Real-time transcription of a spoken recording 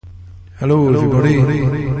Hello, everybody.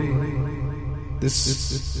 This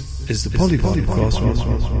is the Polypod Podcast,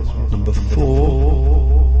 number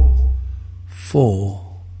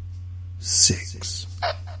 446.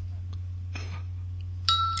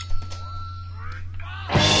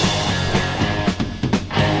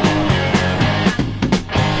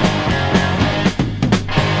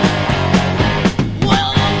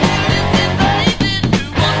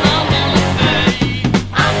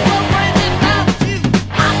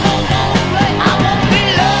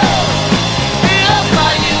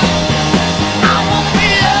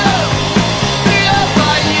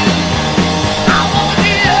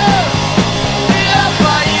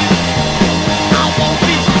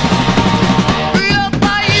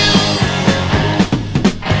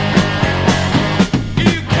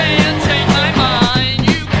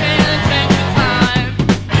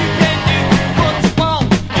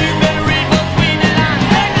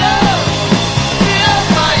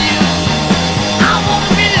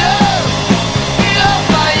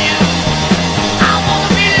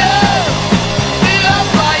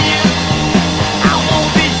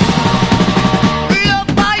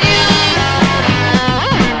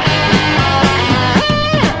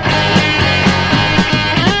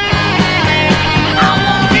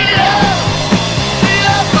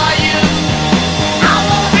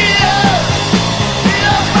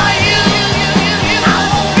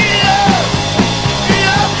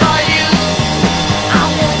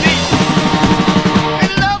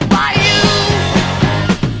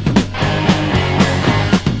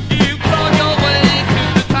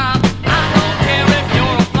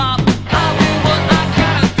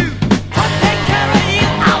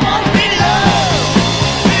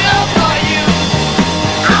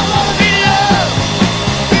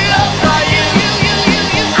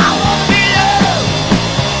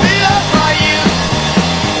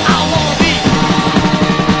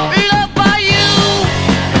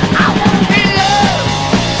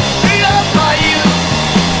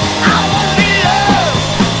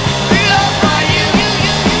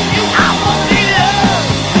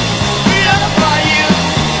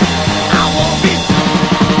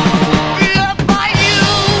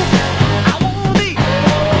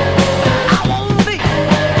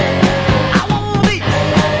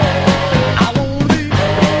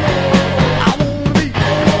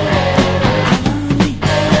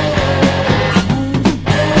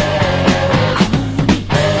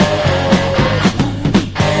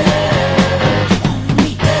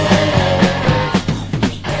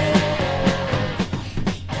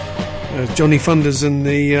 Johnny Thunders and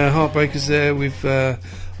the Heartbreakers there with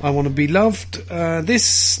I Want to Be Loved.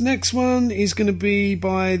 This next one is going to be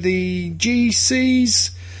by the GCs,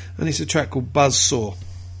 and it's a track called Buzzsaw.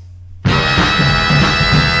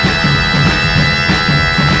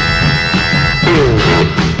 We'll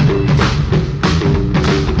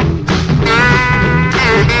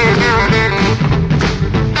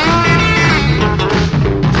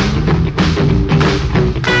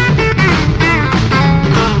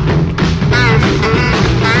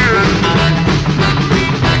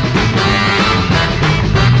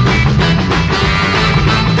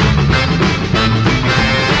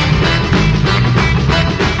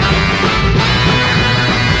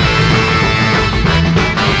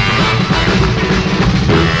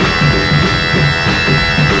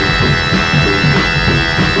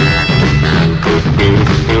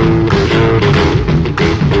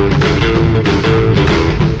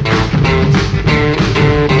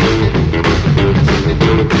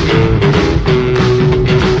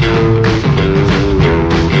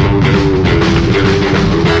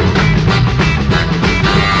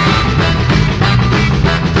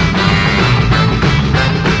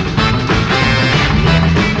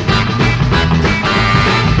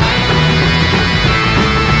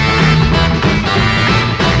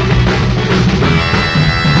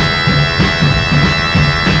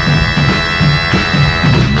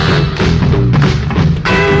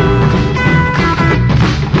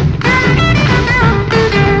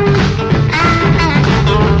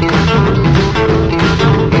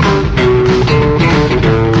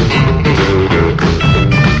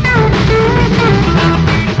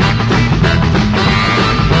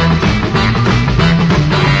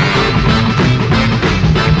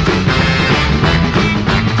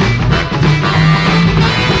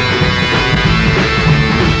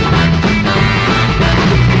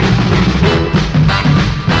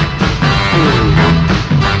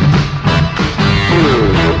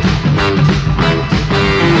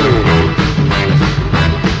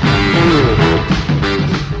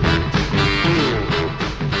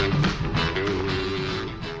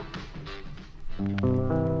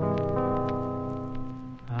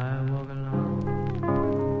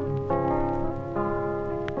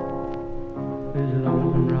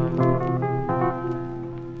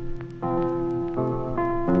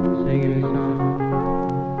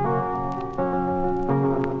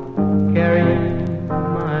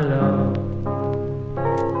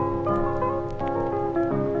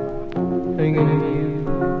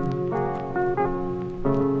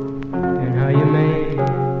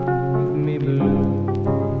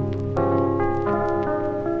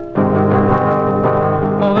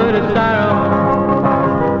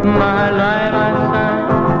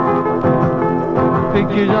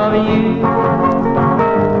pictures of you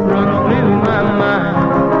run through my mind.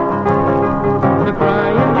 The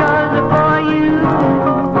crying just for you,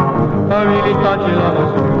 I really thought your love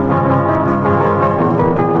was true.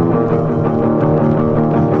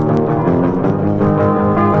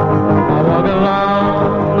 I walk along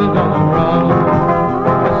the Dublin road,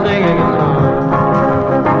 singing a song,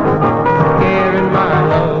 carrying my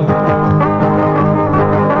love.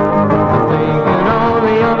 I'm thinking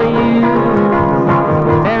only of you,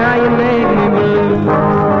 and how you make me blue.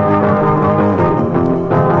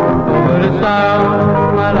 Over the sound,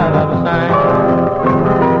 my love sang,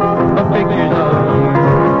 the pictures of you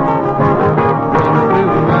run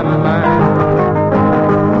through my mind.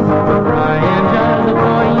 Crying just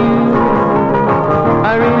for you, I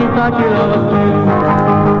really thought your love was true.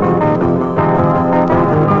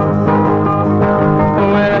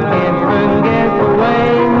 Well, I can't forget the way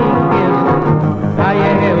we kissed, how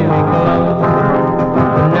you held me close.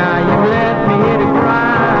 Now you've left me here to cry.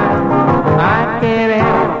 I can't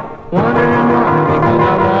help wondering why, because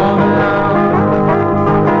I walk along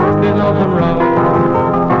this open road,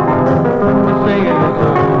 singing a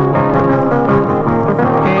song,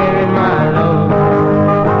 carrying my load.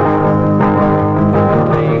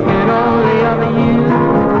 Thinking only of you,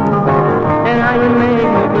 and how you make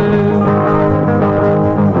me blue.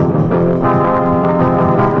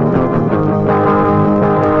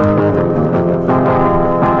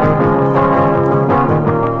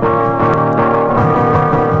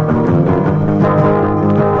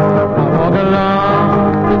 I walk along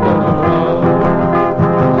the Dublin road,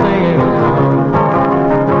 singing a song,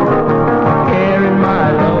 carrying my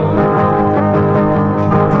load.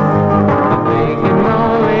 I'm thinking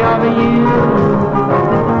only of you,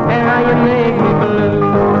 and how you make me blue.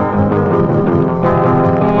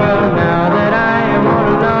 Well, now that I am all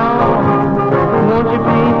alone, won't you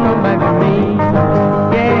please come back to me?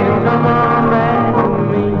 Yeah, come on back to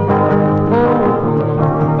me. Oh,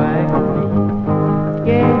 come back to me.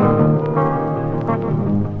 Yeah.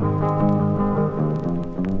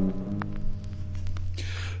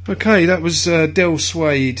 Okay, that was Del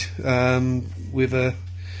Swade with a,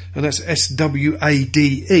 and that's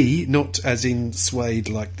SWADE, not as in Suede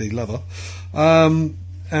like the lover.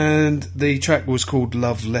 And the track was called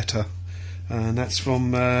Love Letter, and that's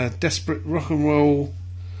from Desperate Rock and Roll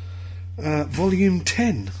Volume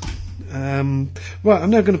 10. Right, I'm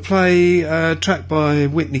now going to play a track by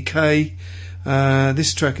Whitney Kay.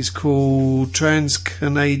 This track is called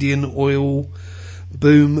Trans-Canadian Oil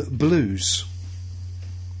Boom Blues.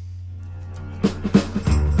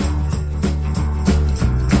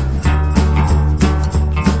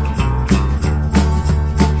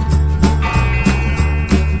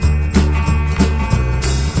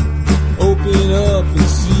 Open up and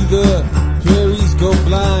see the prairies go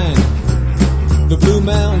blind, the blue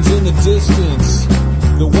mountains in the distance,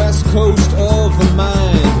 the west coast of her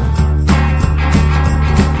mind.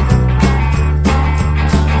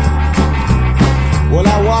 Well,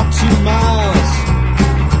 I walked 2 miles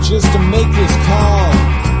just to make this call.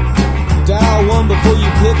 Dial 1 before you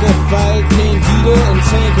pick a fight. Candida and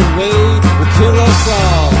Tanqueray will kill us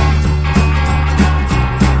all.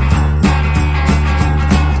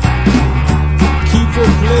 Kiefer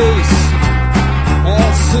Place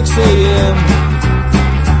at 6 a.m.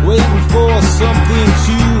 Waiting for something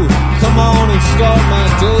to come on and start my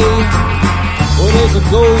day. Well, there's a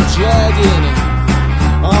gold dragon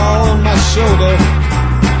on my shoulder,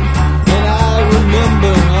 and I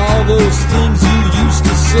remember all those things you used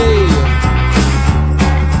to say.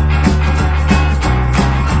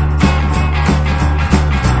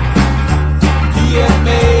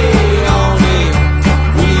 PMA on a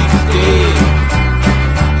weekday,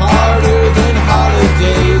 harder than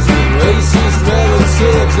holidays, with racist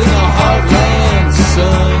relatives in the heartland,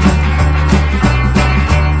 son.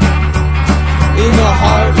 In the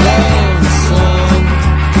heartland, son.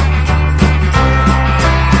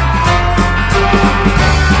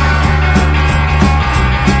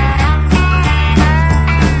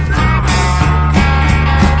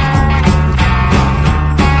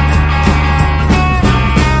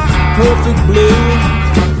 Perfect blue.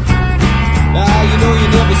 Now you know you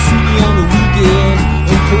never see me on the weekend.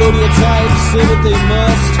 And colonial types say that they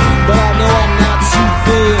must, but I know I'm not too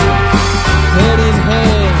thin. Head in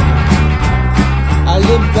hand, I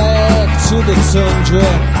limp back to the tundra.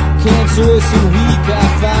 Cancerous and weak, I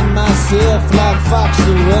find myself like Fox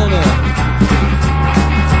the Runner.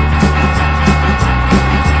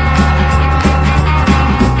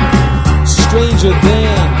 Stranger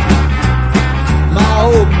than my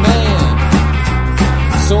old man.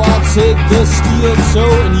 So I'll take the steel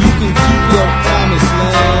toe and you can keep your promised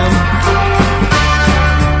land.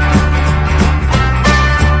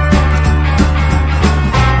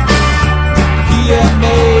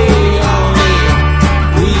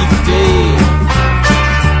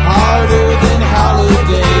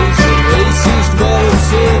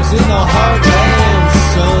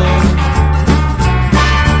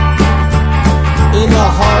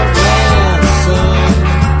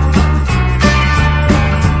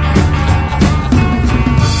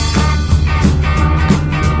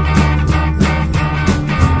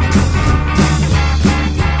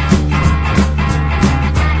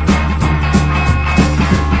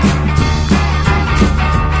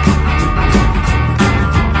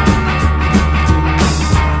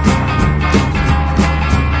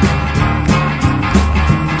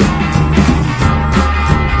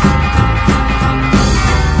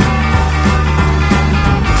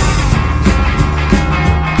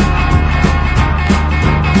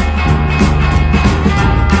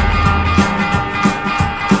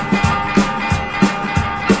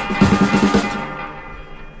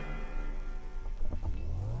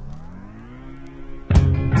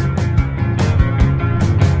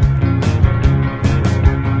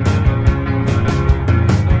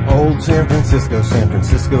 San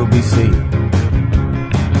Francisco, BC.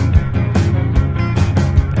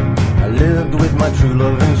 I lived with my true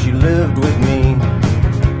love and she lived with me.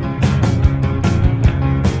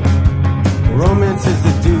 Romance is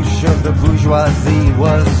the douche of the bourgeoisie,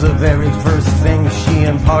 was the very first thing she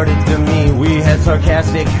imparted to me. We had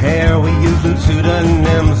sarcastic hair, we used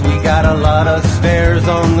pseudonyms, we got a lot of stares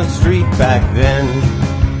on the street back then.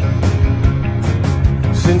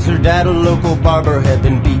 Since her dad, a local barber, had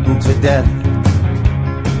been beaten to death,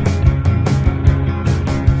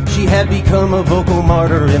 she had become a vocal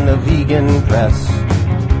martyr in the vegan press.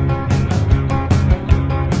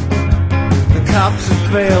 The cops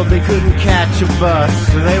had failed, they couldn't catch a bus.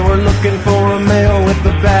 They were looking for a male with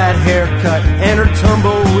a bad haircut and her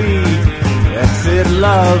tumbleweed. Exit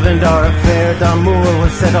love and our affair d'amour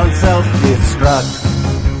was set on self-destruct.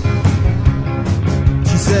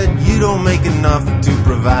 She said, you don't make enough to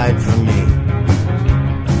provide for me.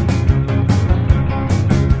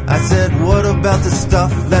 I said, what about the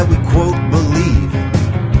stuff that we quote believe?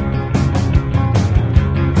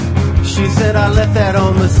 She said, I left that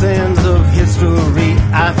on the sands of history.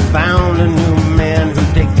 I found a new man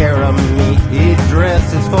who'd take care of me. He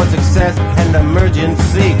dresses for success and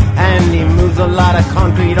emergency, and he moves a lot of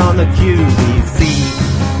concrete on the QVC.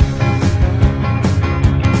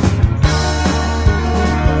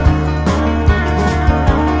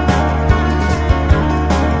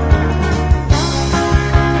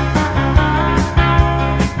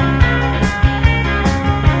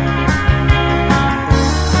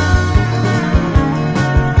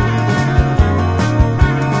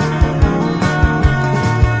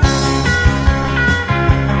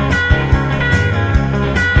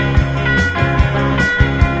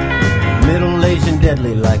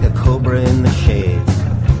 Deadly like a cobra in the shade,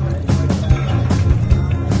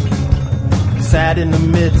 sat in the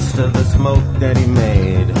midst of the smoke that he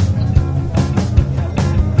made.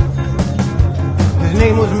 His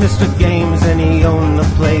name was Mr. Games and he owned the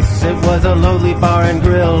place. It was a lowly bar and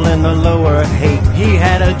grill in the lower Haight. He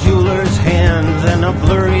had a jeweler's hands and a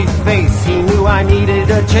blurry face. He knew I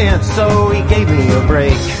needed a chance, so he gave me a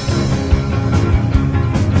break.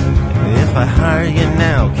 If I hire you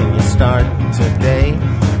now, can you start today?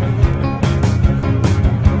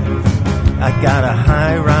 I got a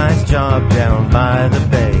high-rise job down by the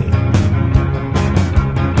bay.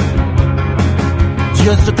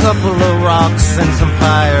 Just a couple of rocks and some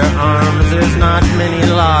firearms. There's not many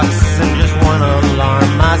locks and just one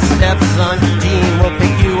alarm. My stepson Gene will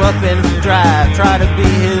pick you up and drive. Try to be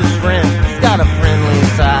his friend, he's got a friendly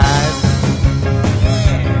side.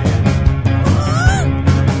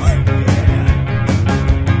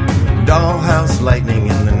 Dollhouse lightning,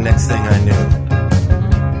 and the next thing I knew,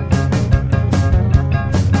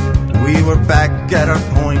 we were back at our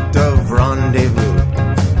point of rendezvous.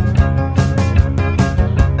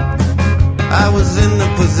 I was in the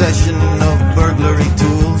possession of burglary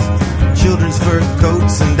tools, children's fur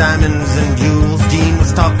coats and diamonds and jewels. Gene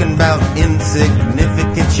was talking about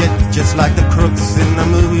insignificant shit, just like the crooks in the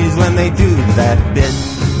movies when they do that bit.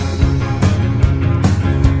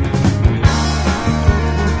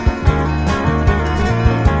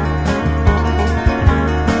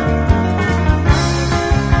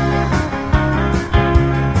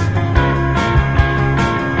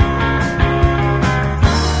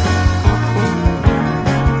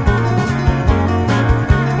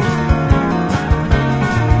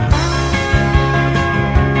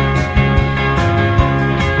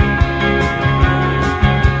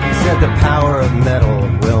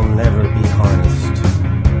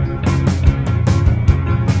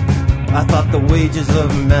 Wages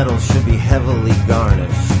of metal should be heavily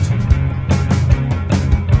garnished.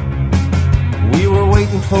 We were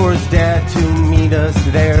waiting for his dad to meet us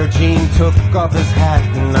there. Gene took off his hat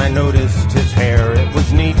and I noticed his hair. It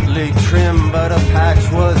was neatly trimmed, but a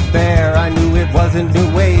patch was bare. I knew it wasn't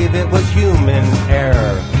new wave, it was human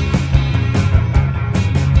error.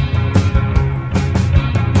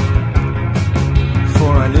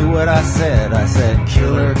 For I knew what I said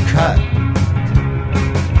killer cut.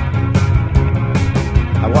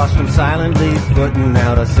 I watched him silently putting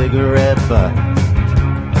out a cigarette butt.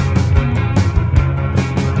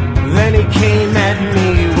 Then he came at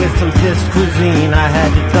me with some fish cuisine. I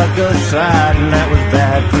had to duck aside and that was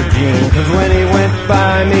bad for Gene. Cause when he went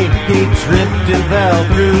by me, he tripped and fell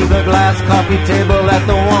through the glass coffee table at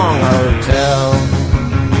the Wong Hotel.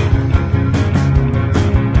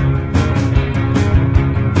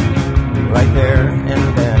 Right there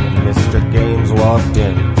and then Mr. Games walked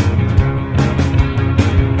in.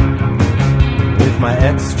 My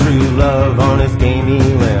ex-true love on his gamey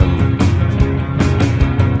limb.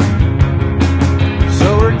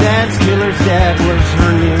 So her dad's dad was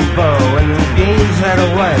her new beau, and Gaines had a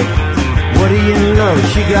wife. What do you know?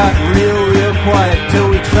 She got real quiet till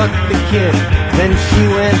we tucked the kid. Then she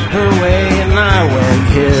went her way and I went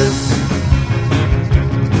his.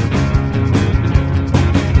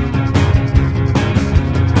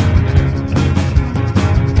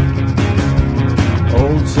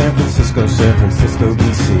 Old San Francisco,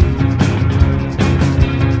 DC.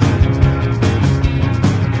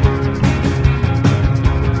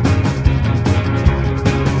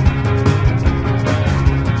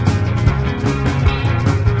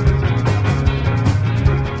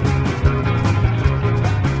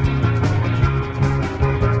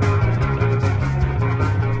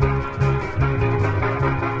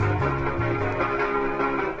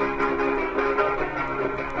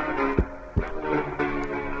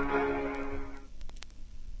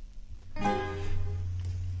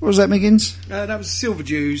 What was that, Miggins? That was Silver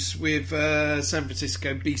Jews with San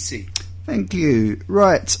Francisco, BC. Thank you.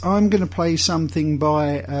 Right, I'm going to play something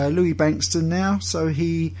by Louis Bankston now. So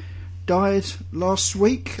he died last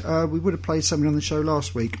week. We would have played something on the show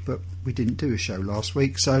last week, but we didn't do a show last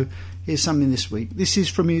week. So here's something this week. This is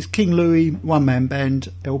from his King Louis one-man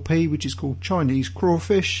band LP, which is called Chinese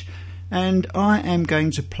Crawfish. And I am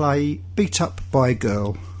going to play Beat Up by a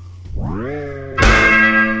Girl.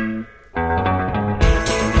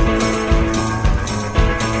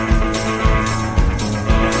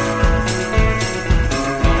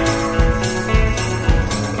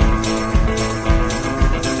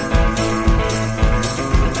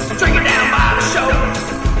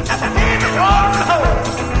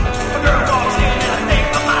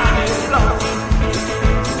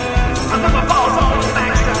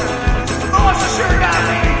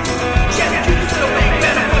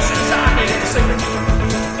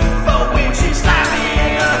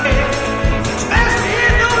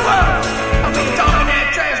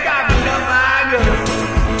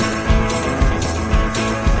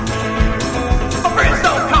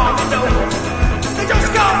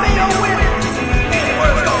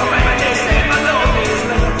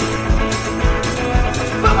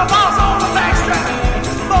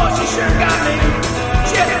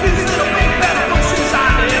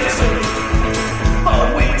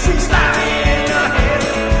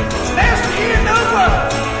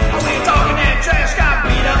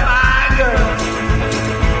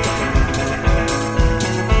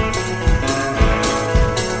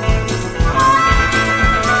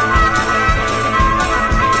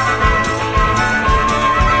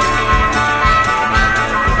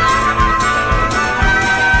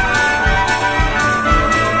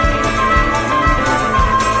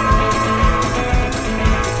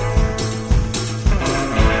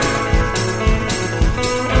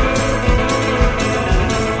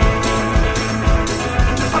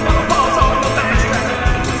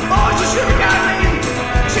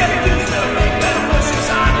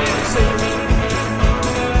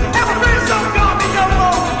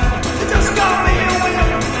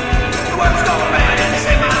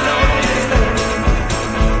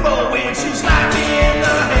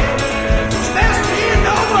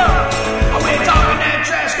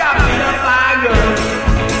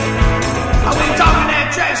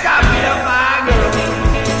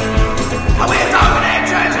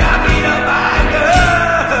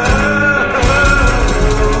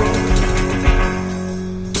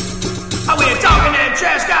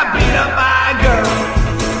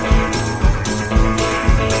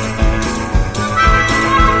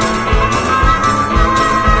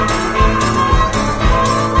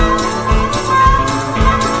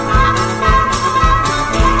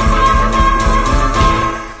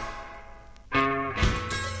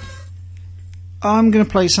 I'm going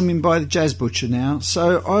to play something by the Jazz Butcher now.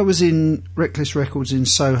 So I was in Reckless Records in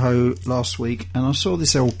Soho last week and I saw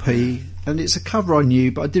this LP, and it's a cover I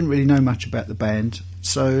knew, but I didn't really know much about the band.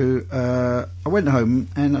 So I went home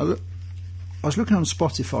and I was looking on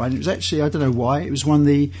Spotify, and it was actually, I don't know why, it was one of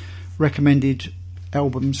the recommended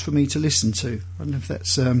albums for me to listen to. I don't know if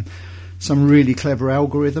that's some really clever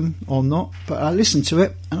algorithm or not, but I listened to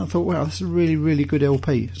it and I thought, wow, that's a really, really good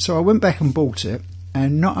LP. So I went back and bought it.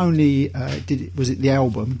 And not only was it the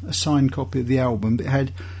album, a signed copy of the album, but it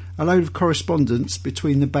had a load of correspondence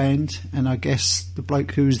between the band and I guess the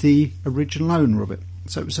bloke who was the original owner of it.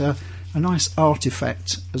 So it was a nice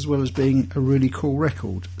artefact as well as being a really cool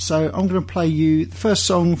record. So I'm going to play you the first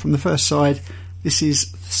song from the first side. This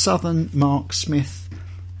is Southern Mark Smith,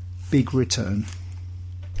 Big Return.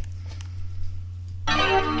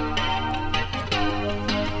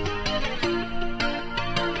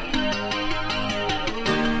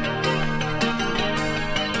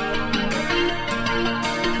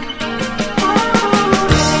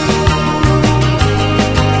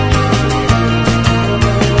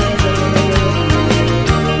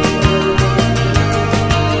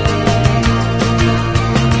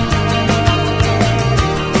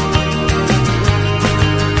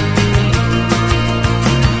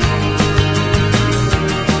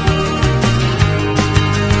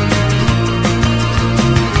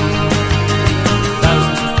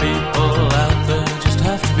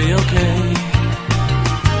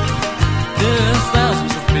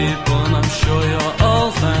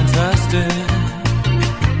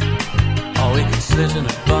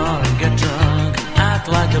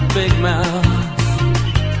 like a big mouth.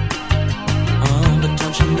 Oh, but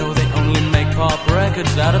don't you know they only make pop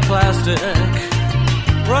records out of plastic?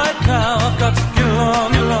 Right now I've got to get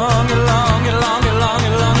along, get along, get along, get along, get along,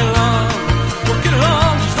 get along, get along. Well, get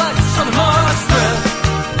along just like the Southern Mars Smith.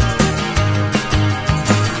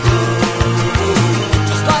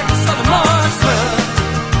 Just like the Southern Mars Smith.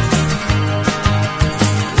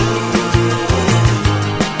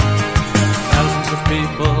 Thousands of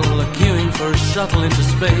people are queuing for a shuttle into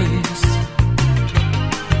space.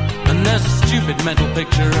 And there's a stupid mental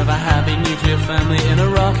picture of a happy nuclear family in a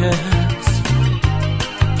rocket.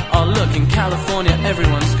 Oh, look, in California,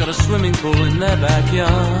 everyone's got a swimming pool in their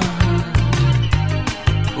backyard.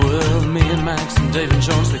 Well, me and Max and Dave and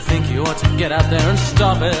Jones, we think you ought to get out there and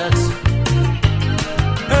stop it.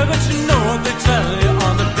 But you know what they tell you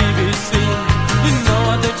on the BBC. You know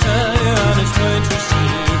what they tell you, and it's plain to see.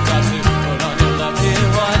 You've got to put on your lucky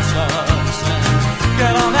white socks and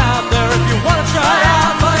get on out there if you want to try it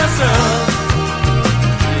out for yourself.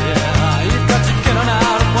 Yeah, you've got to get on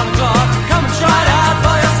out at 1 o'clock and come and try it out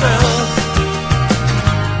for yourself.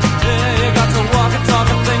 Yeah, you got to walk and talk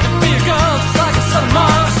and think and be a girl just like a Southern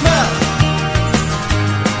Mars Smith.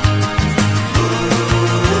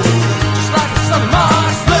 Just like a Southern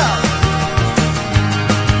Mars Smith.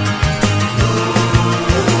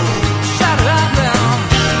 Shout it out now.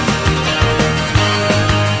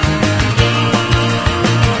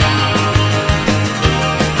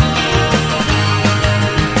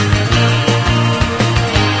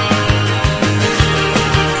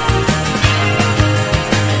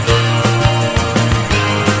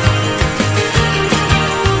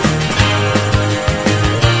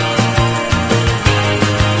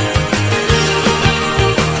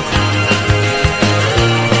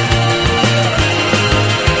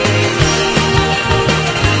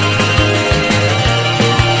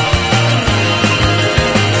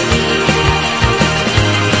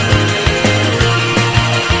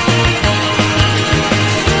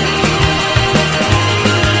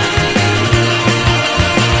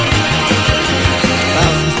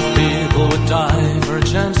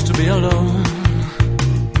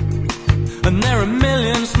 And there are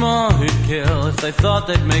millions more who'd kill if they thought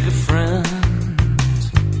they'd make a friend.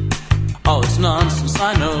 Oh, it's nonsense,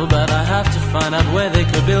 I know, but I have to find out where they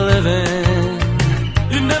could be living.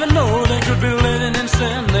 You never know, they could be living in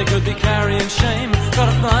sin, they could be carrying shame.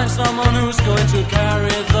 Gotta find someone who's going to carry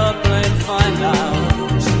the blame. Find out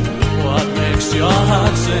what makes your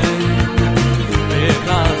heart sing,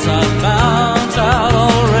 because I've found out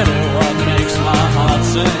already what makes my heart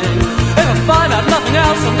sing. If I find out nothing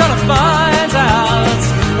else, I'm gonna find out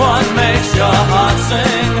what makes your heart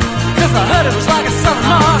sing. 'Cause I heard it was like a Southern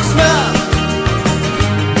Mars Smith.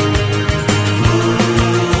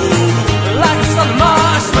 Like a Southern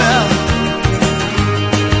Mars Smith.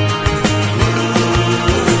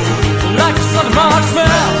 Like a Southern Mars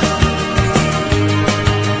Smith.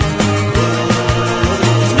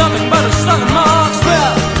 It's nothing but a Southern Mars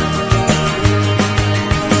Smith.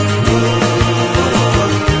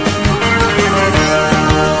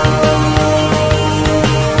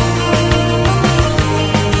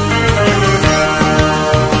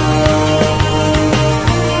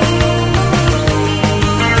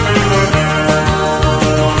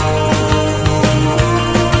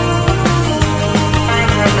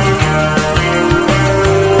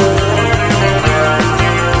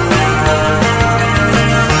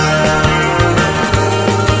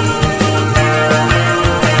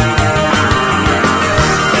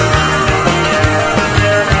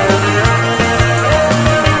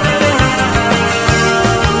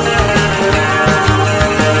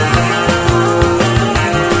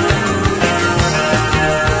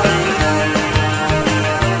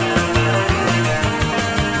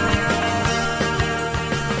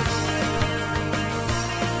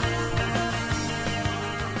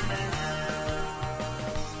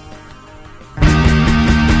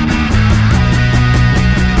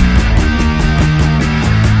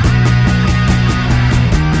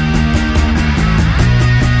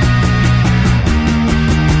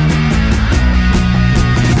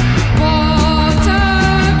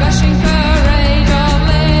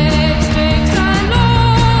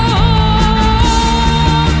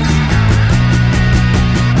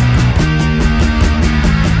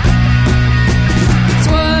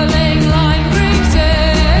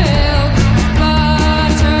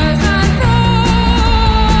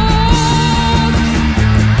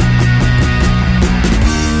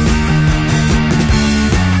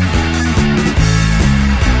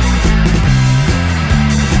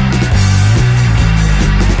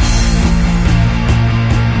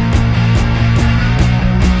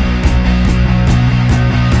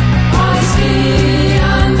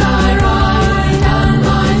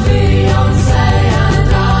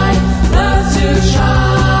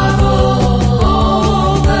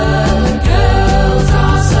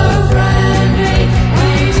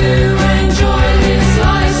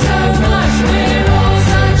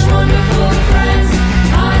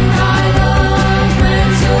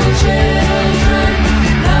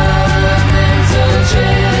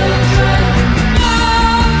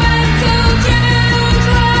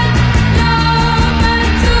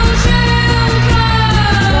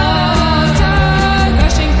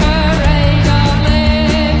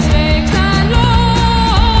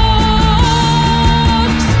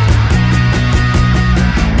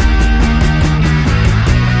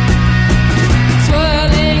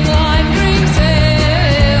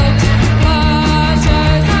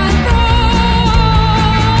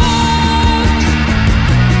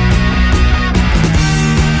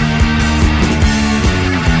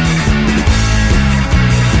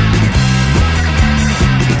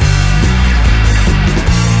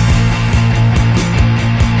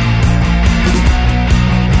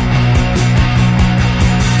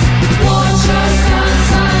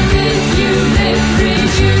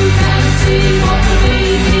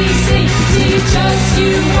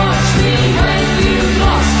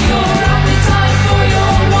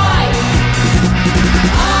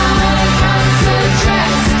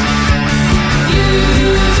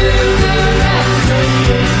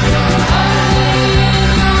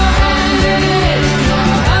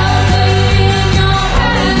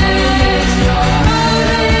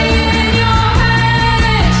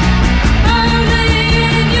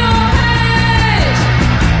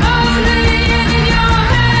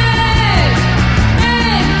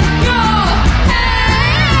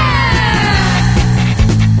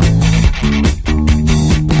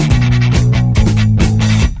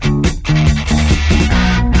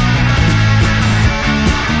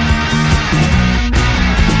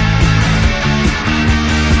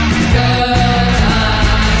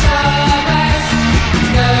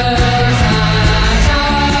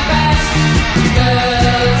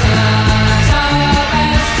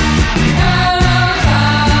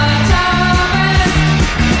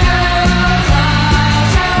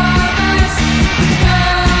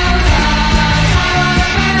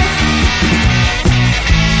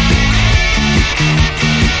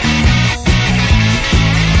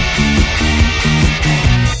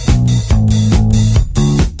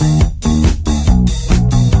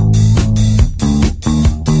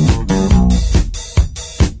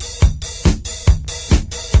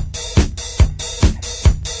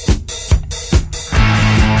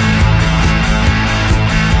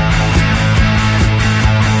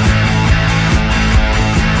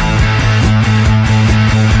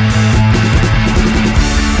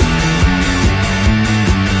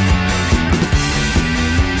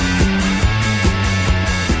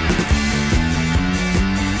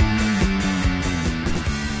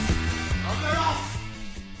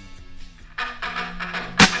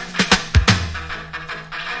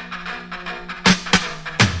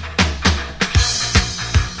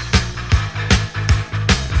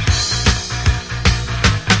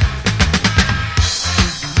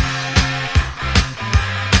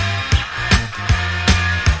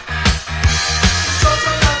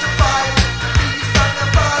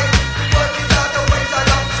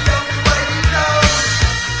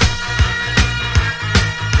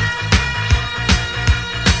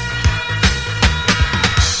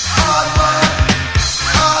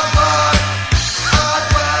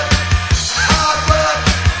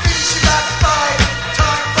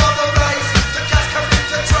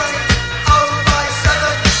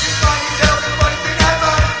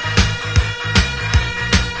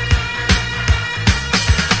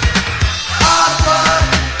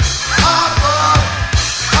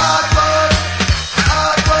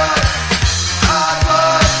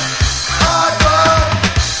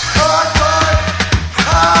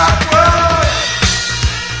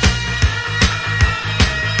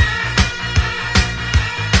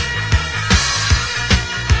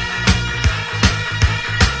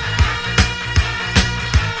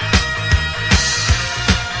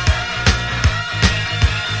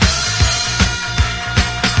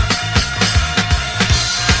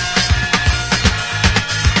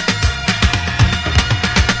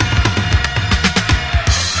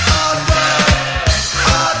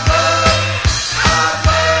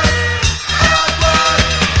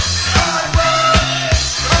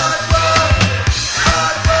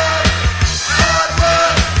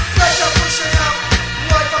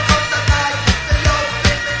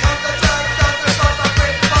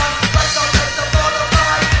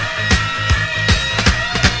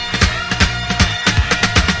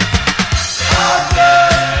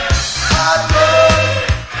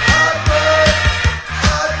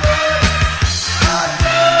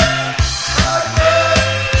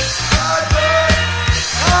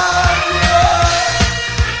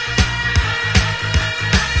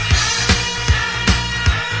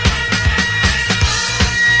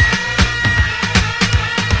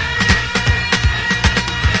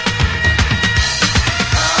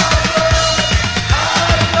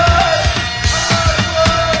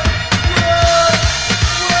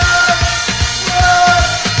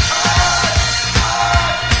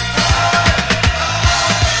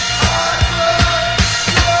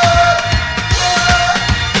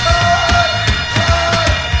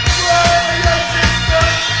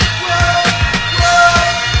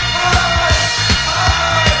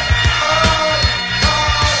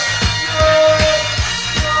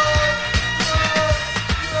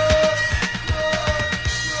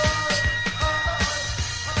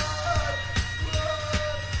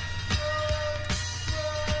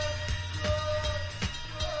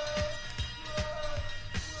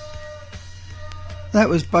 That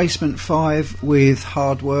was Basement 5 with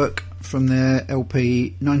Hard Work from their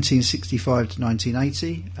LP 1965 to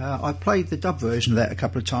 1980. I played the dub version of that a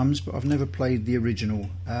couple of times, but I've never played the original.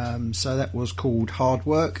 So that was called Hard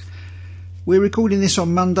Work. We're recording this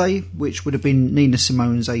on Monday, which would have been Nina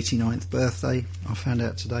Simone's 89th birthday. I found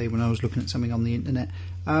out today when I was looking at something on the internet.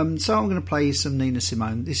 So I'm going to play some Nina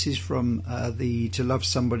Simone. This is from the To Love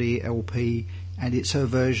Somebody LP, and it's her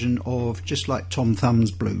version of Just Like Tom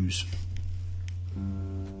Thumb's Blues.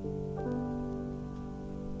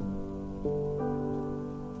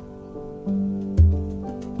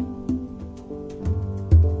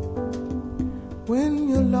 When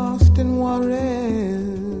you're lost in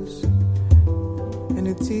Juarez and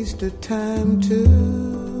it's Easter time too,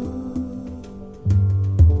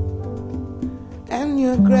 and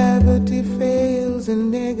your gravity fails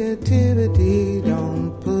and negativity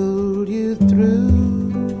don't pull you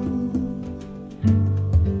through,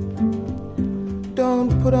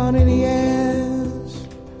 don't put on any airs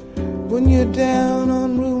when you're down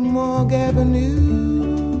on Rue Morgue Avenue.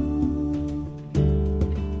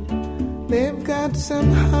 They've got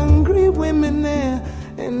some hungry women there,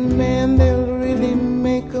 and man, they'll really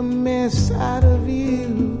make a mess out of you.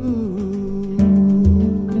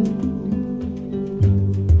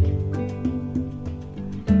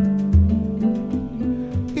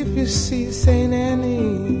 If you see St.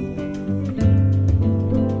 Annie,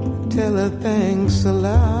 tell her thanks a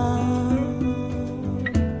lot.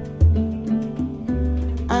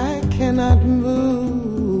 I cannot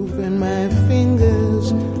move, and my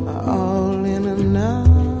fingers all in a knot,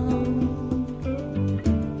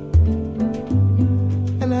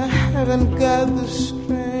 and I haven't got the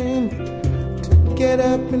strength to get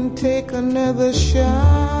up and take another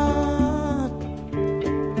shot.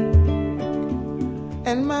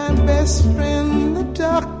 And my best friend, the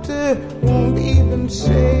doctor, won't even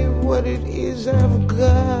say what it is I've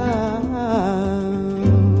got.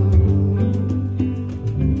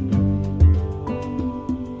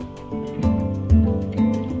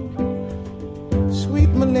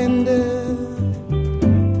 Melinda,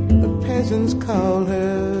 the peasants call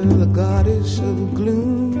her the goddess of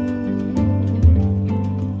gloom.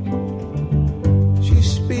 She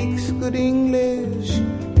speaks good English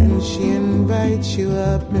and she invites you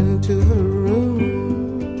up into her room.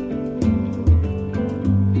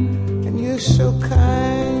 And you're so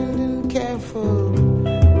kind and careful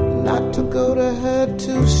not to go to her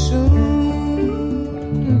too soon.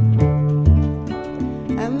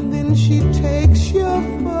 And then she takes your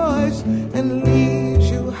voice and leaves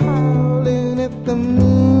you howling at the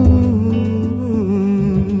moon.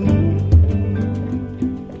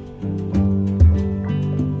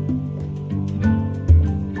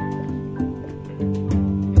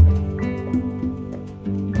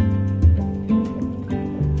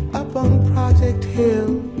 Up on Project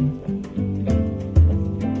Hill,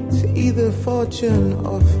 it's either fortune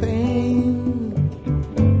or fame.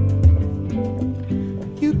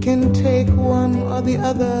 You can take one or the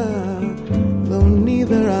other, though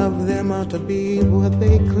neither of them are to be what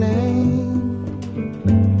they claim.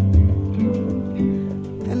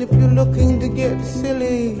 And if you're looking to get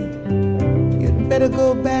silly, you'd better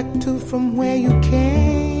go back to from where you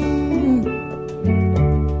came,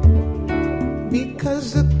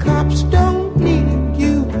 because the cops don't need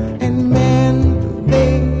you, and man,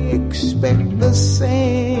 they expect the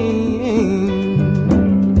same.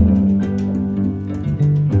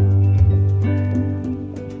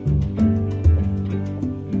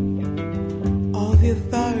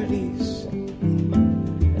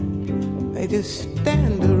 Just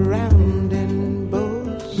stand around and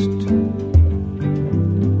boast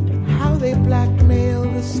how they blackmail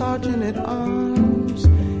the sergeant at arms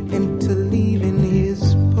into leaving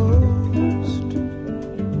his post,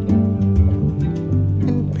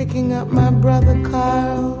 and picking up my brother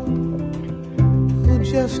Carl, who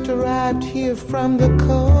just arrived here from the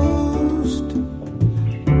coast,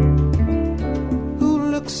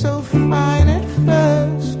 who looked so fine at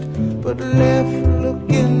first but left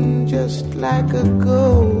looking just like a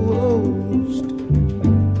ghost.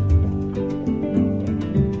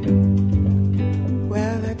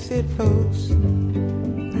 Well, that's it, folks.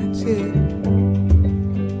 That's it.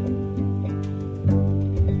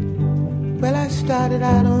 Well, I started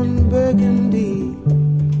out on Burgundy,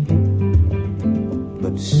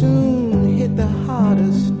 but soon hit the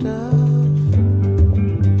harder stuff.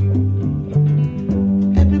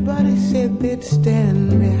 Everybody said they'd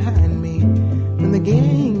stand behind me when the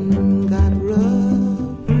game got rough.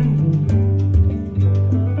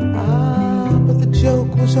 But the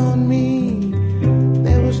joke was on me.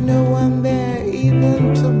 There was no one there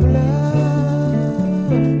even to bluff.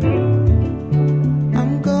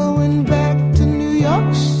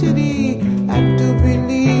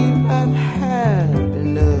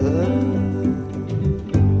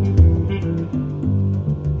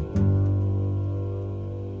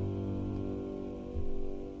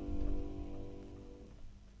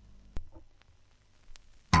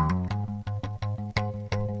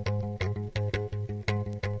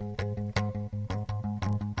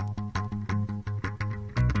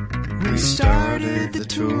 We started the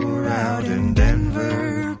tour out in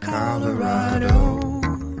Denver, Colorado.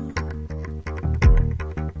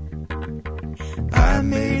 I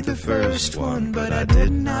made the first one, but I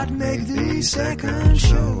did not make the second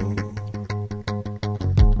show.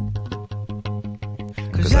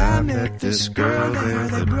 'Cause I met this girl there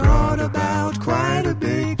that brought about quite a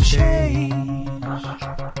big change.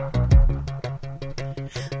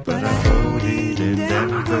 But I OD'd in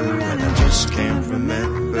Denver and I just can't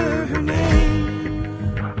remember her name.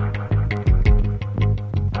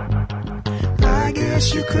 I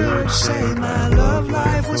guess you could say my love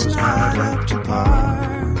life was not up to par.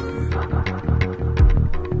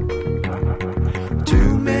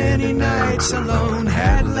 Too many nights alone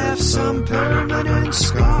had left some permanent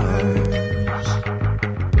scars.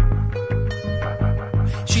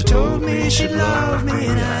 She told me she'd love me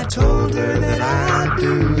and I told her that I'd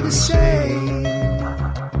do the same.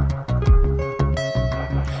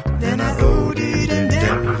 Then I OD'd in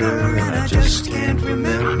Denver and I just can't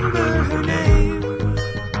remember her name.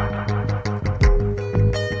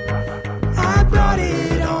 I brought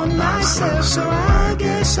it on myself, so I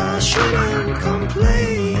guess I shouldn't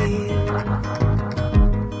complain.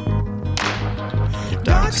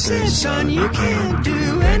 Doc said, son, you can't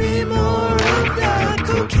do any more of that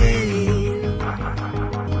cocaine.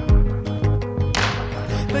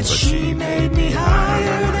 But she made me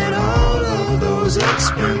higher than all of those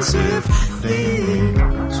expensive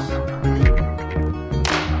things.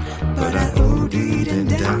 But I OD'd in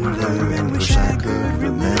Denver and wish I could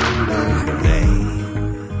remember her name.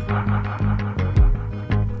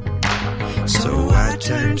 So I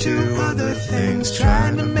turned to other things,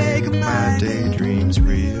 trying to make my daydreams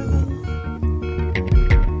real.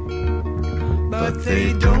 But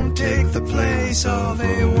they don't take the place of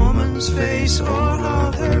a woman's face or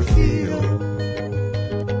of her feel.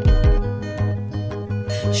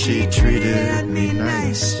 She treated me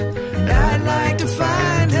nice, and I'd like to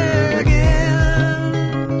find her again.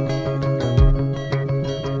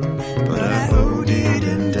 But I OD'd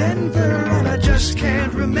in Denver and I just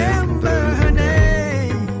can't remember her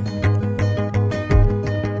name.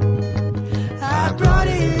 I brought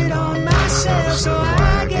it on myself, so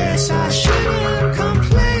I guess I shouldn't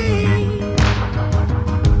complain.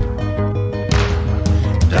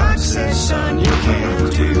 Doc says, son, you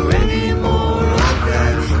can't do any more of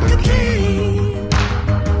that cocaine.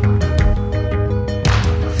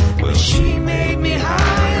 Well, she made me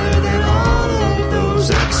higher than all of those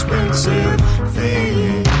expensive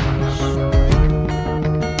things.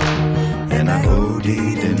 And I OD'd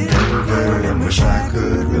in Denver and wish I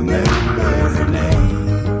could remember her name.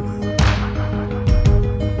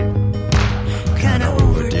 Kinda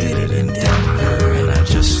overdid it in Denver and I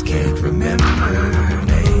just can't remember her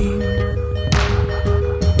name.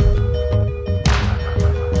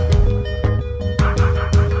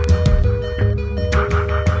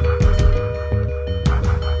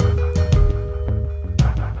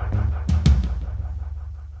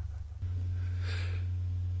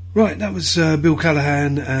 Right, that was Bill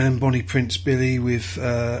Callahan and Bonnie Prince Billy with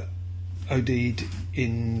OD'd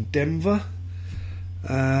in Denver.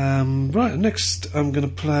 Right, next I'm going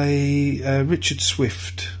to play Richard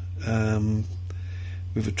Swift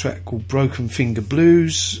with a track called Broken Finger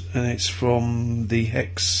Blues, and it's from the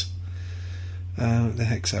Hex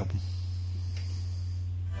album.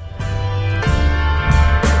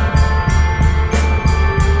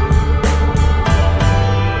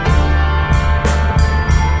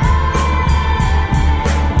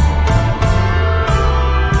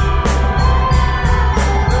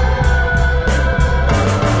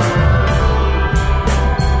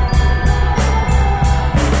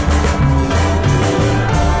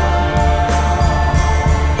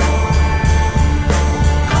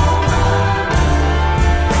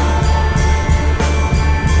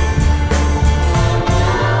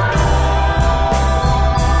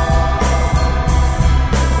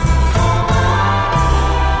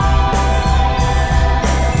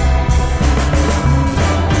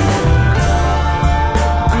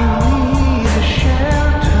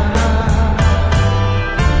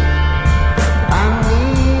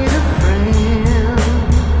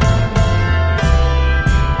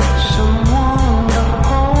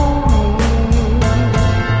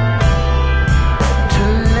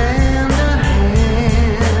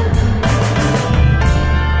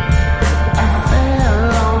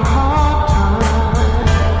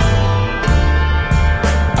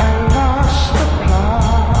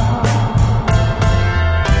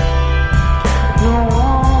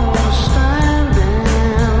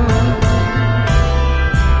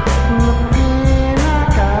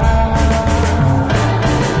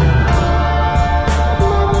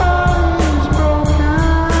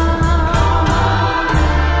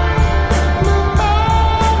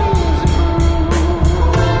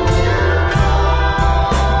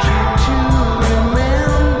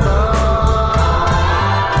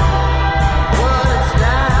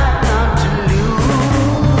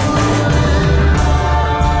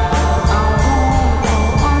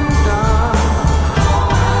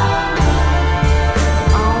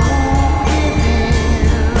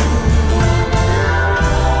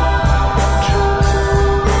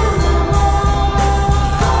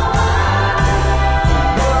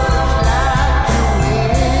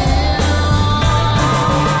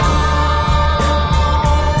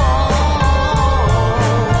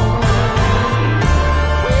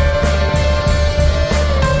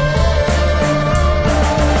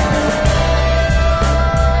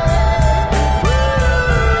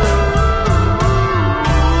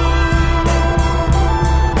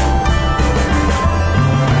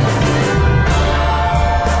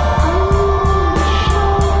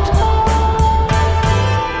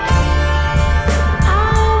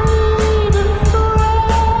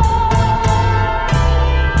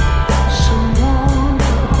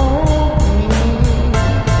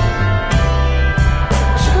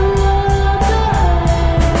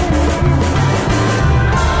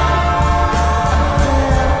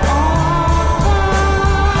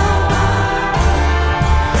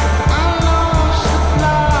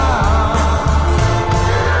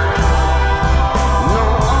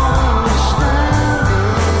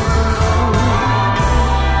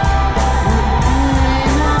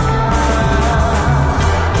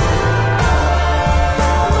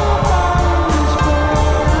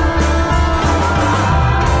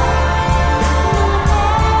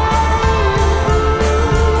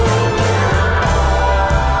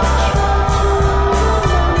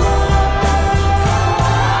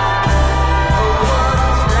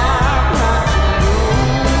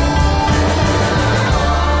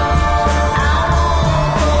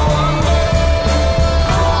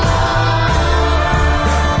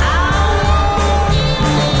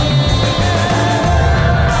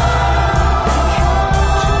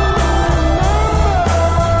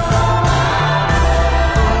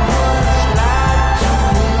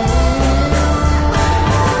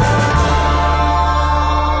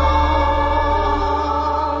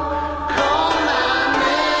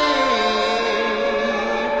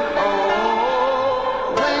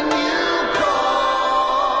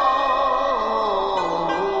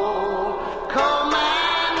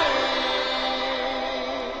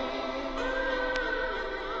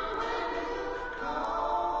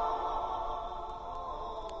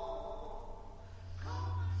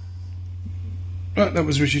 Right, that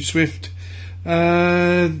was Richard Swift.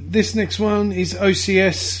 This next one is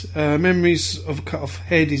OCS. Memories of a Cut Off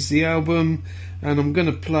Head is the album, and I'm going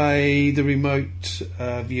to play the Remote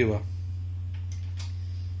Viewer.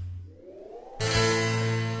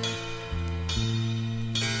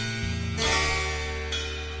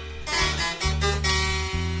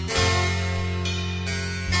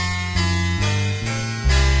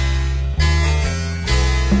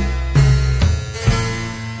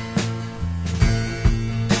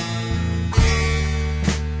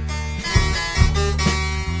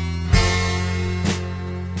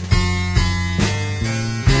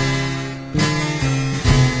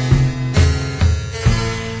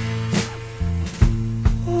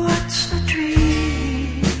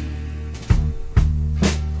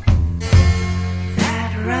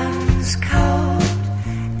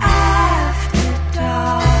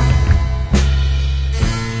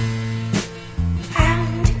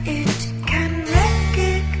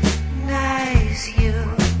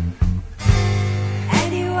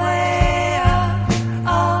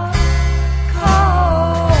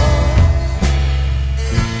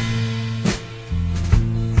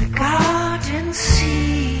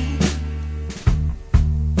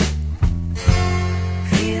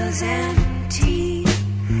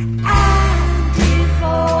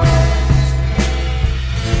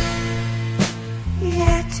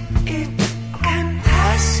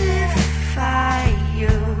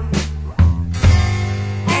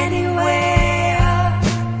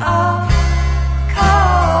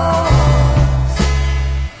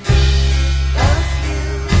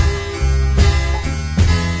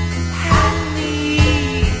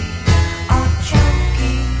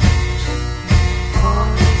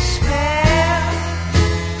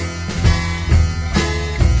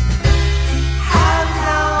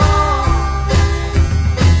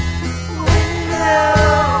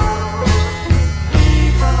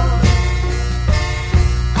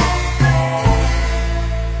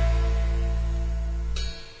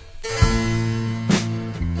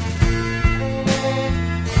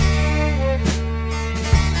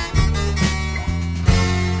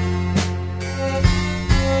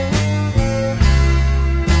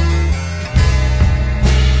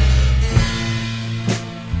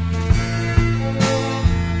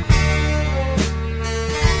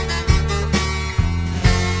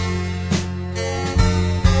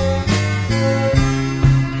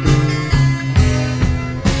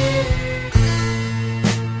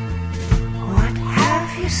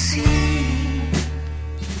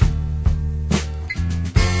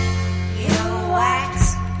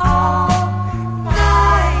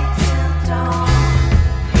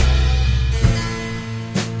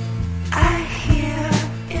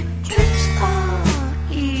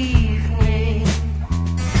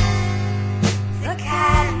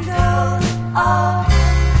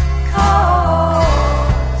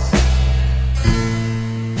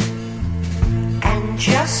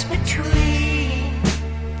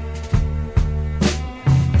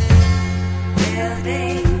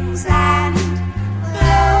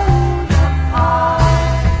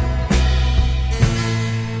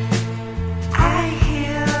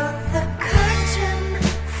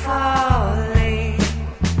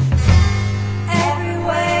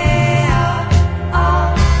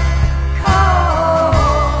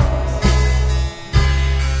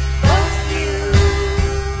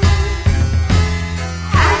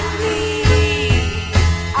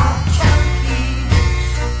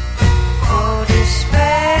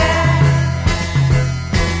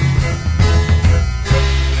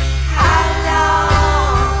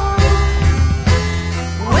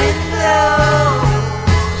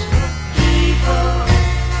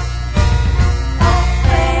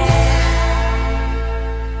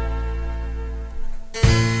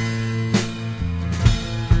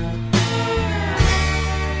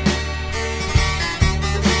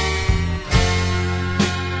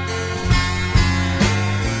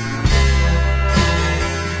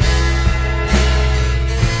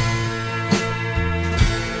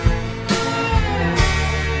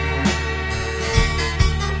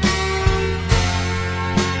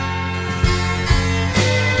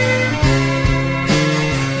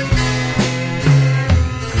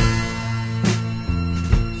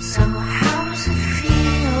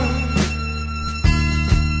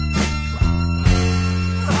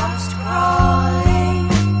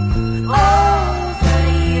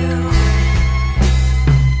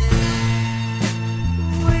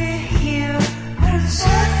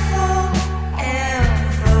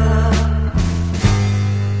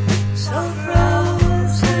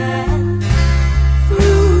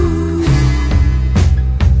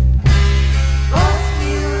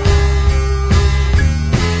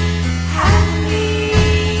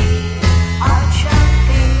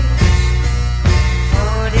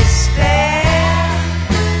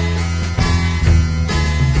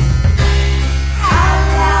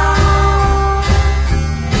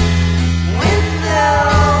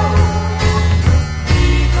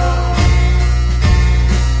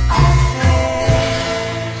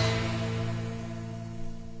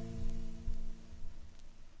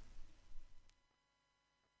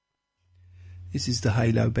 This is the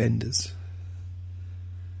Halo Benders.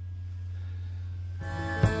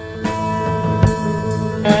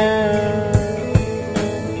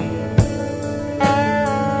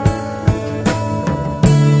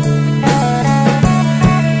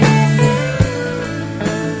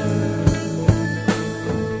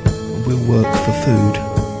 We'll work for food.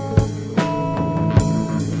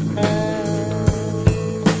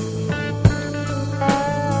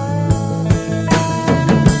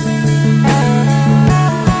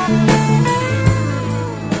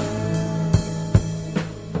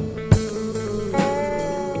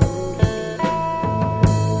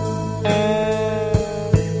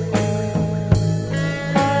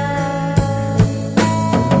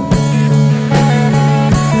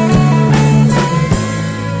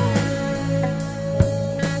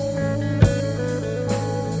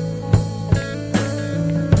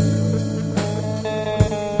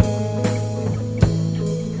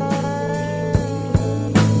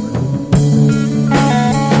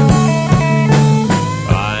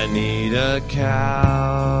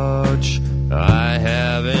 Couch, I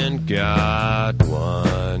haven't got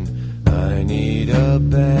one. I need a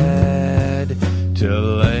bed to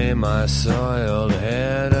lay my soiled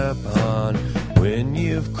head upon. When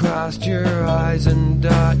you've crossed your I's and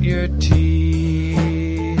dot your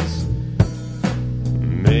T's,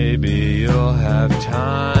 maybe you'll have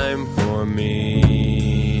time for me.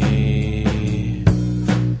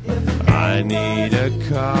 I need a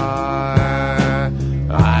car,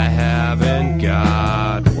 I haven't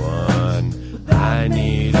got one. I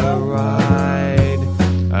need a ride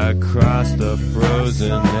across the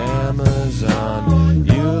frozen Amazon.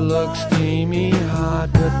 You look steamy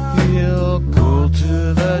hot but feel cool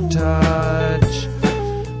to the touch.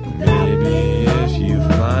 Maybe if you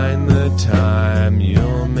find the time,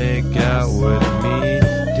 you'll make out with me.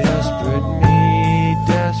 Desperate me,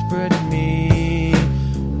 desperate me,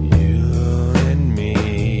 you and me.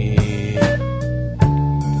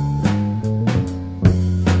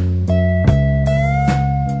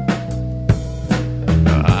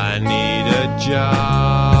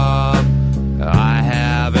 Job, I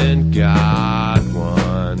haven't got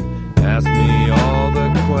one. Ask me all the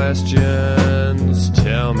questions,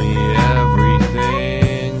 tell me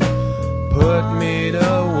everything, put me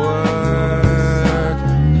to work,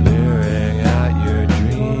 clearing out your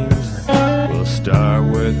dreams. We'll start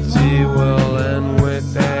with Z, we'll end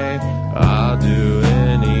with A, I'll do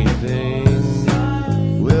anything.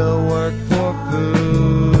 We'll work for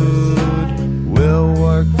food, we'll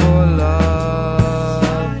work for love.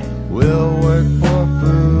 We'll work for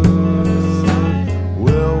food,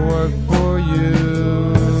 we'll work for you.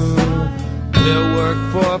 We'll work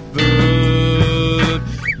for food,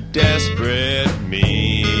 desperate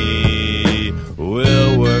me.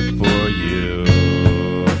 We'll work for you,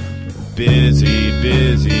 busy,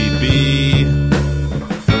 busy bee.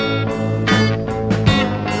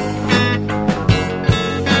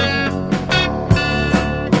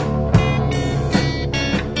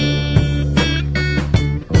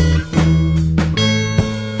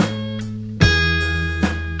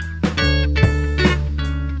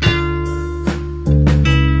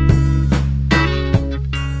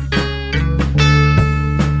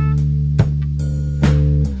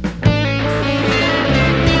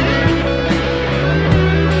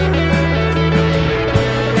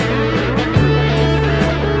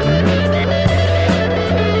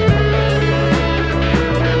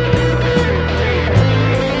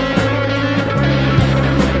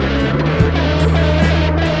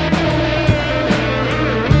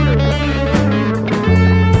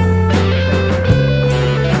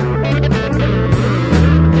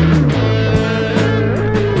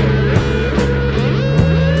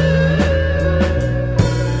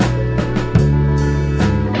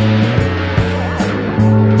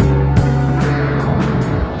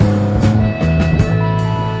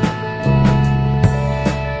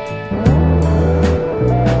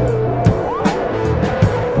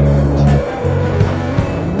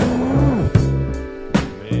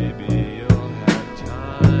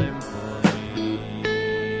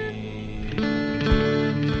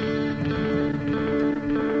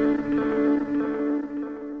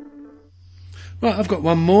 Right, I've got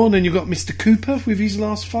one more, and then you've got Mr. Cooper with his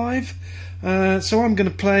last five. So I'm going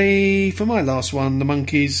to play, for my last one, the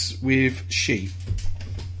Monkees with She.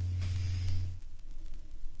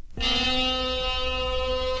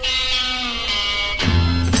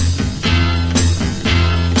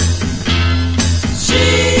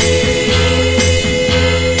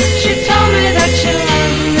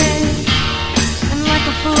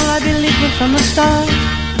 From the start,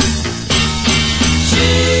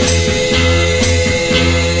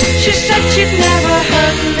 she said she'd never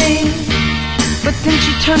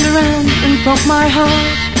turned around and broke my heart.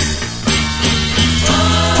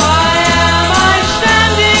 Why am I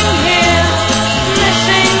standing here,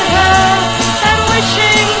 missing her and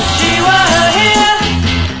wishing she were here?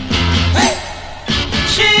 Hey!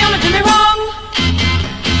 She only did me wrong.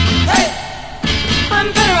 Hey!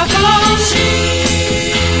 I'm better off alone.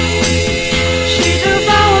 She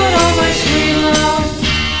devoured all my sweet love,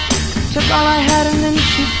 took all I had and then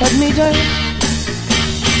she fed me dirt.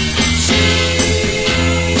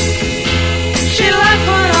 She laughed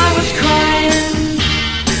when I was crying.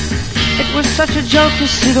 It was such a joke to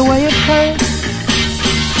see the way it hurt.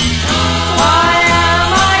 Why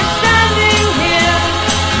am I standing here,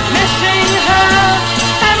 missing her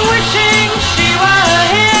and wishing she were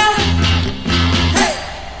here? Hey!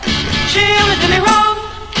 She only did me wrong.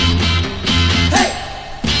 Hey!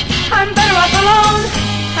 I'm better off alone.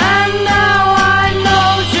 And now I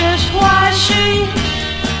know just why she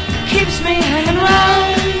keeps me hanging around.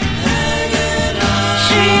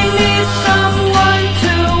 She needs someone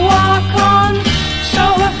to walk on, so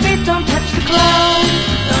her feet don't touch the ground.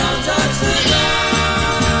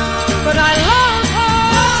 But I love her,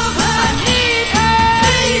 I need her,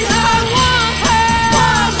 I want her,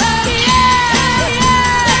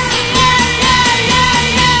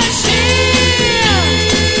 yeah, she.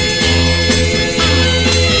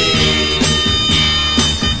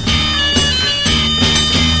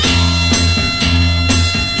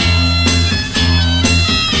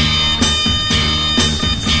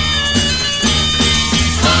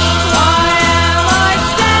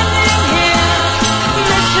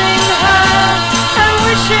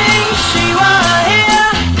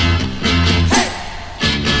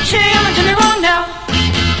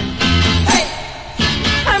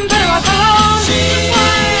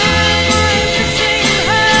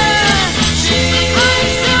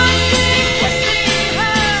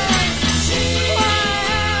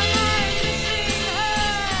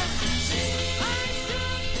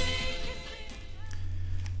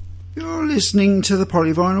 Listening to the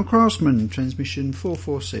Polyvinyl Craftsman, transmission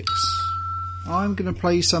 446. I'm going to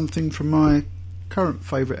play something from my current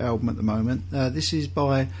favourite album at the moment. This is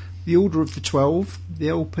by The Order of the 12. The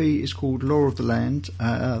LP is called Law of the Land.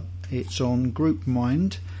 It's on Group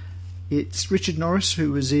Mind. It's Richard Norris,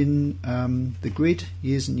 who was in The Grid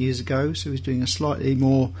years and years ago, so he's doing a slightly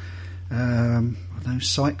more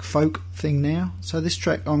psych folk thing now. So this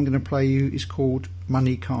track I'm going to play you is called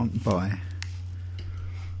Money Can't Buy.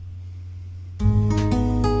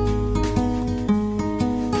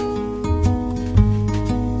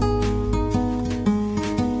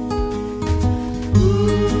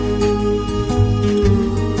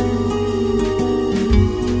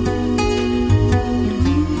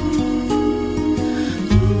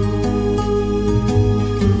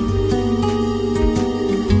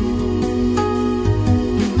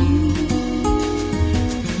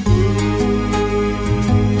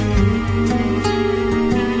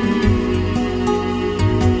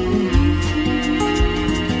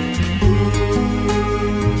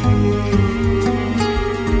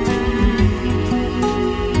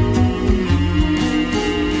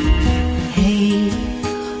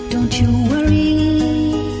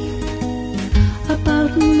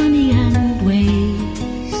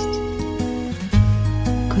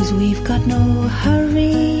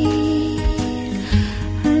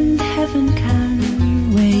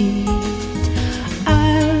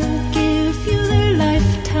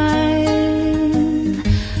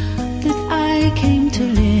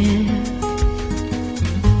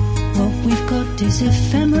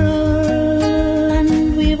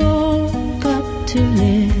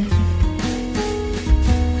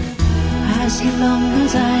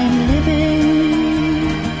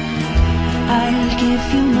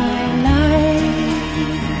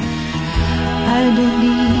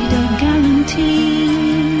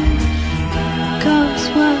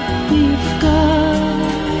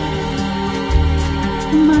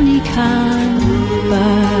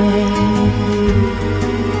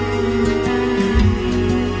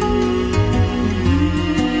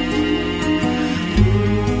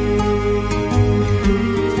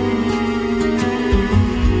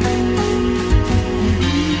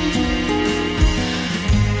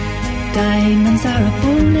 Diamonds are a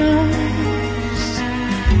bonus,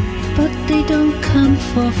 but they don't come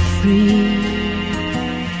for free.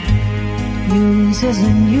 Users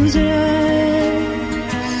and users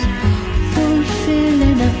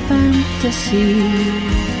fulfilling a fantasy.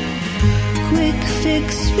 Quick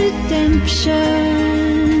fix redemption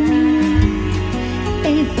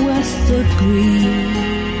ain't worth the grief.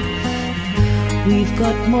 We've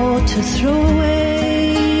got more to throw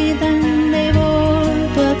away than they've all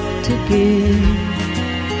but to give.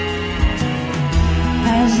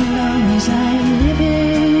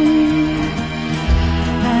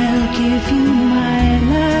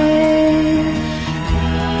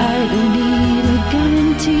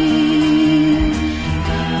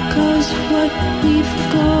 what we've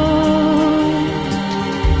got,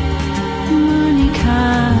 money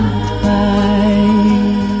can't buy.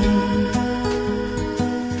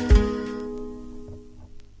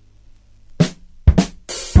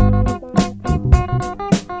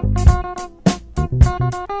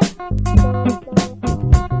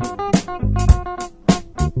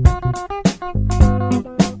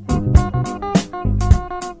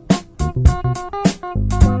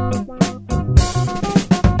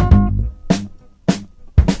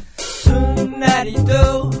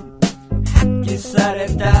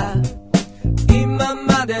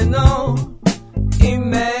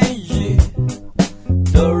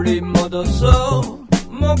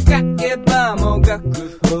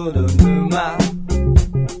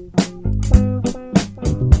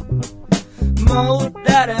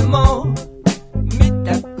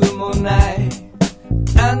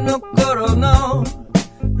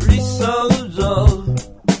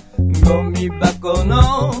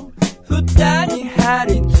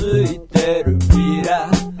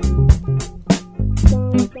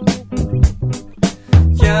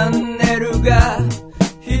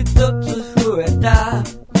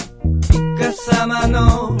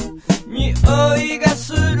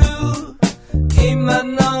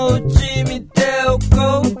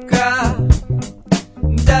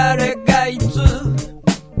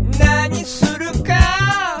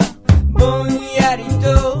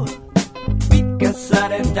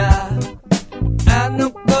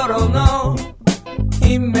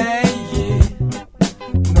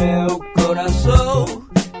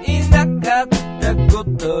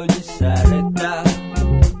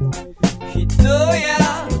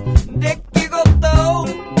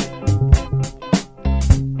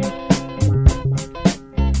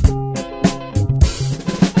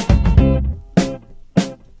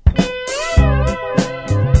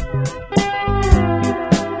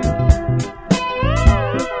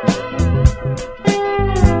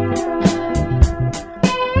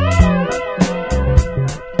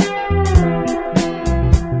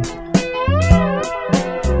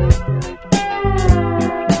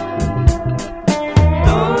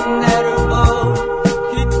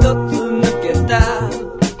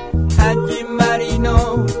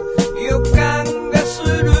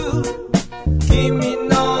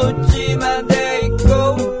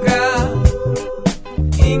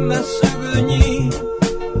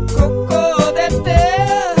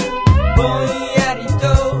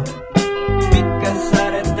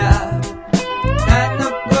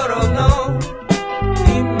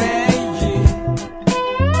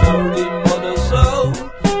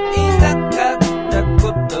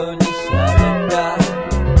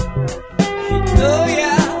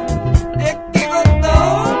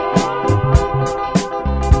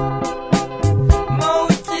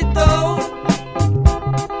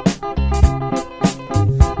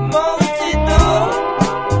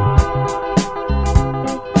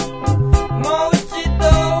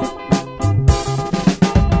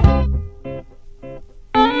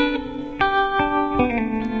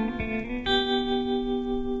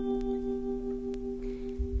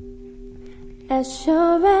 As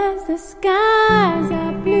sure as the skies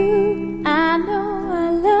are blue, I know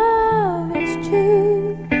our love is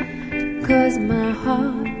true. 'Cause my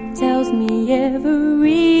heart tells me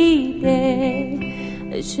every day,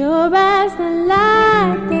 as sure as the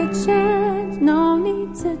light that shines, no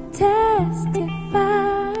need to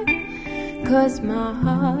testify. 'Cause my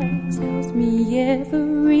heart tells me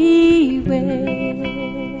everywhere.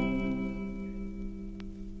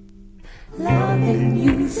 Loving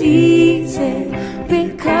you's easy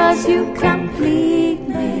because you complete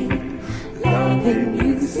me. Loving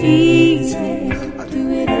you's easy, I do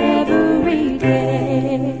it every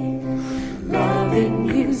day. Loving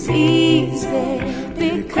you's easy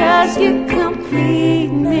because you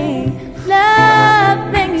complete me.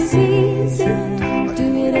 Loving is easy, I do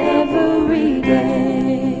it every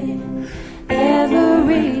day.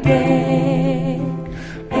 Every day,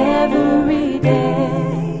 every day.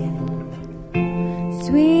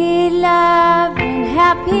 Sweet love and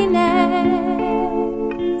happiness,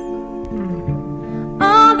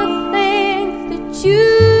 all the things that you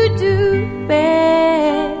do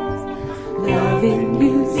best. Loving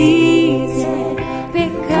you's easy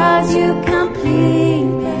because you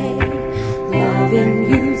complete me. Loving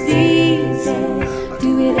you's easy,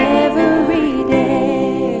 do it every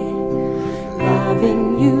day. Loving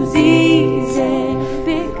you's easy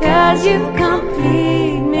because you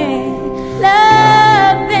complete me.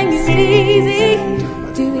 Loving is easy,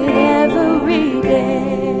 do it every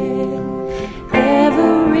day,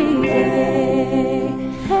 every day,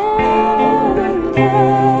 every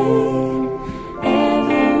day,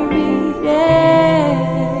 every day.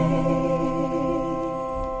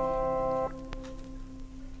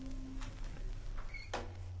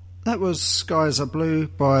 was Skies Are Blue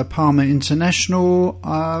by Palmer International.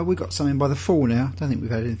 We got something by The Fall now. I don't think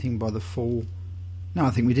we've had anything by The Fall. No, I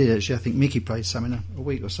think we did actually. I think Mickey played something a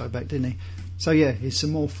week or so back, didn't he? So yeah, it's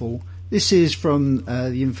some more Fall. This is from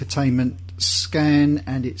the Infotainment Scan,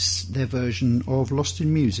 and it's their version of Lost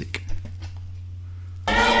in Music.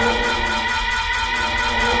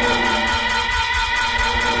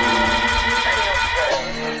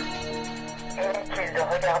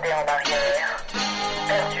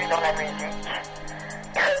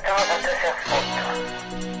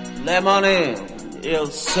 Le money, il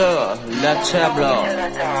sur la table.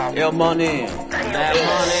 Il money,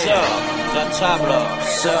 sur la table.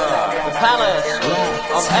 Sur the palace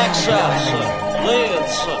of access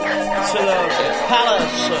leads to the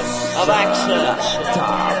palace of access.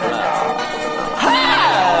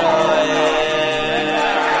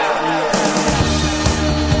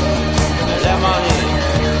 Le money,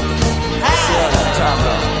 sur la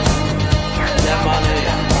table. Le money.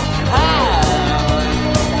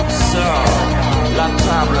 La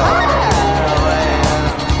table.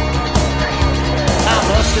 I'm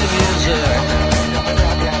lost in music.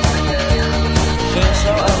 Feel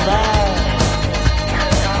so alive.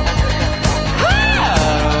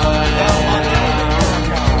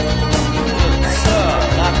 So,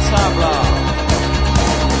 la table.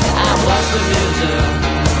 I'm lost in music.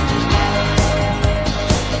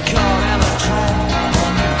 Caught in a trap.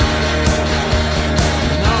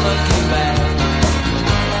 No looking back.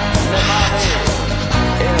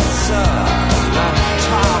 It's a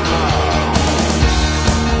table.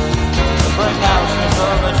 Break out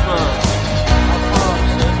refurbishment. Of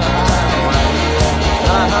course, there's a highway.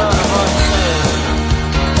 I heard a voice say,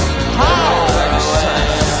 "How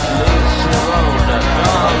access leads to road and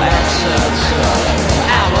all access."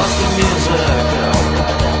 I lost the music.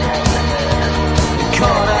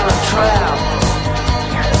 Caught in a trap.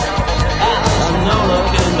 I'm no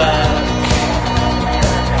looking back.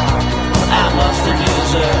 I lost the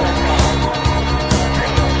music.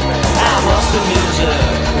 I lost the music.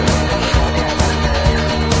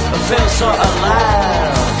 I feel so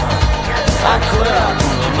alive. I quit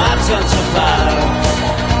with my 10 to 5.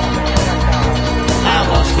 I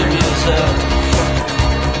lost the music.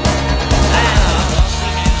 I lost the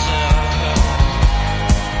music.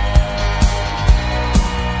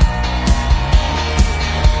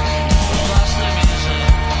 I lost the music.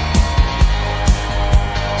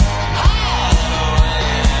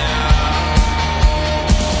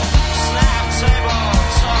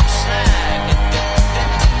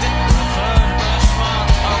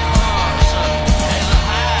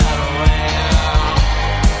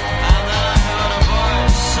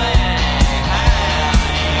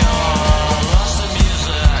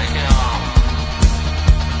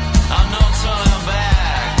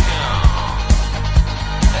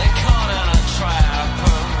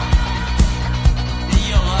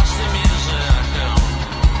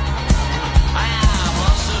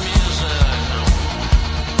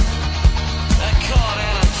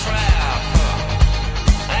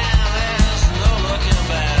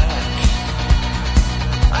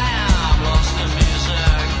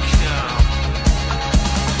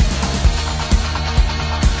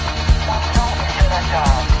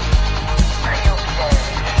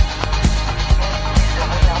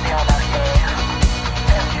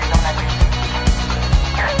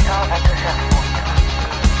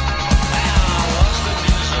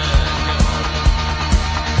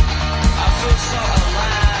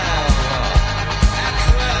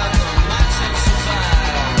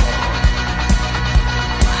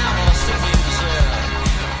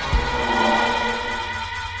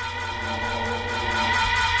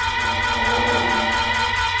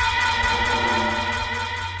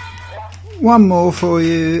 One more for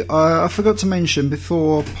you. I forgot to mention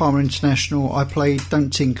before Palmer International, I played Don't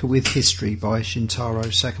Tinker with History by Shintaro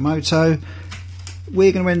Sakamoto.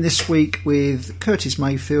 We're going to end this week with Curtis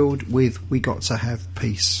Mayfield with We Got to Have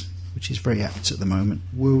Peace, which is very apt at the moment.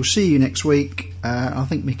 We'll see you next week. I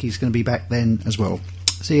think Mickey's going to be back then as well.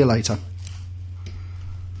 See you later.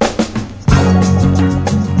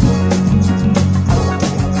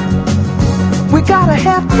 We gotta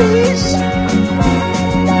have peace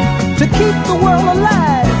to keep the world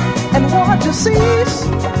alive and war to cease.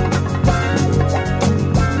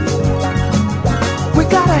 We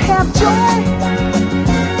gotta have joy,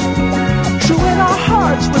 true in our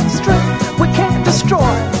hearts with strength we can't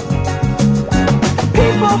destroy.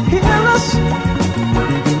 People hear us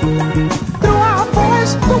through our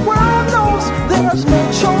voice. The world knows there's no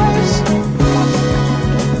choice.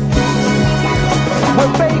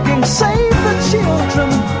 We're begging, save the children,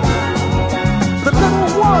 the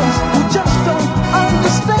little ones who just don't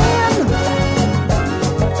understand.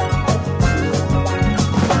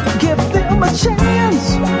 chance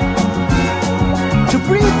to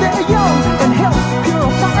breed their young and help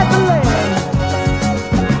purify the land.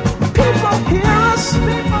 People hear us.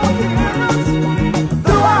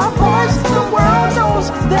 Through our voice, the world knows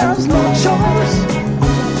there's no choice.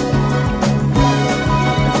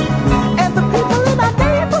 And the people in our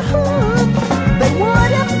neighborhood, they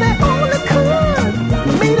would if they only could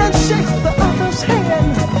meet and shake the other's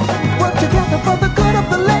hand, work together for the good of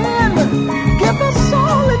the land. Give us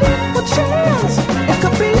all an equal chance. It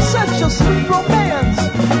could be such a sweet romance.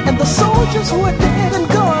 And the soldiers who are dead and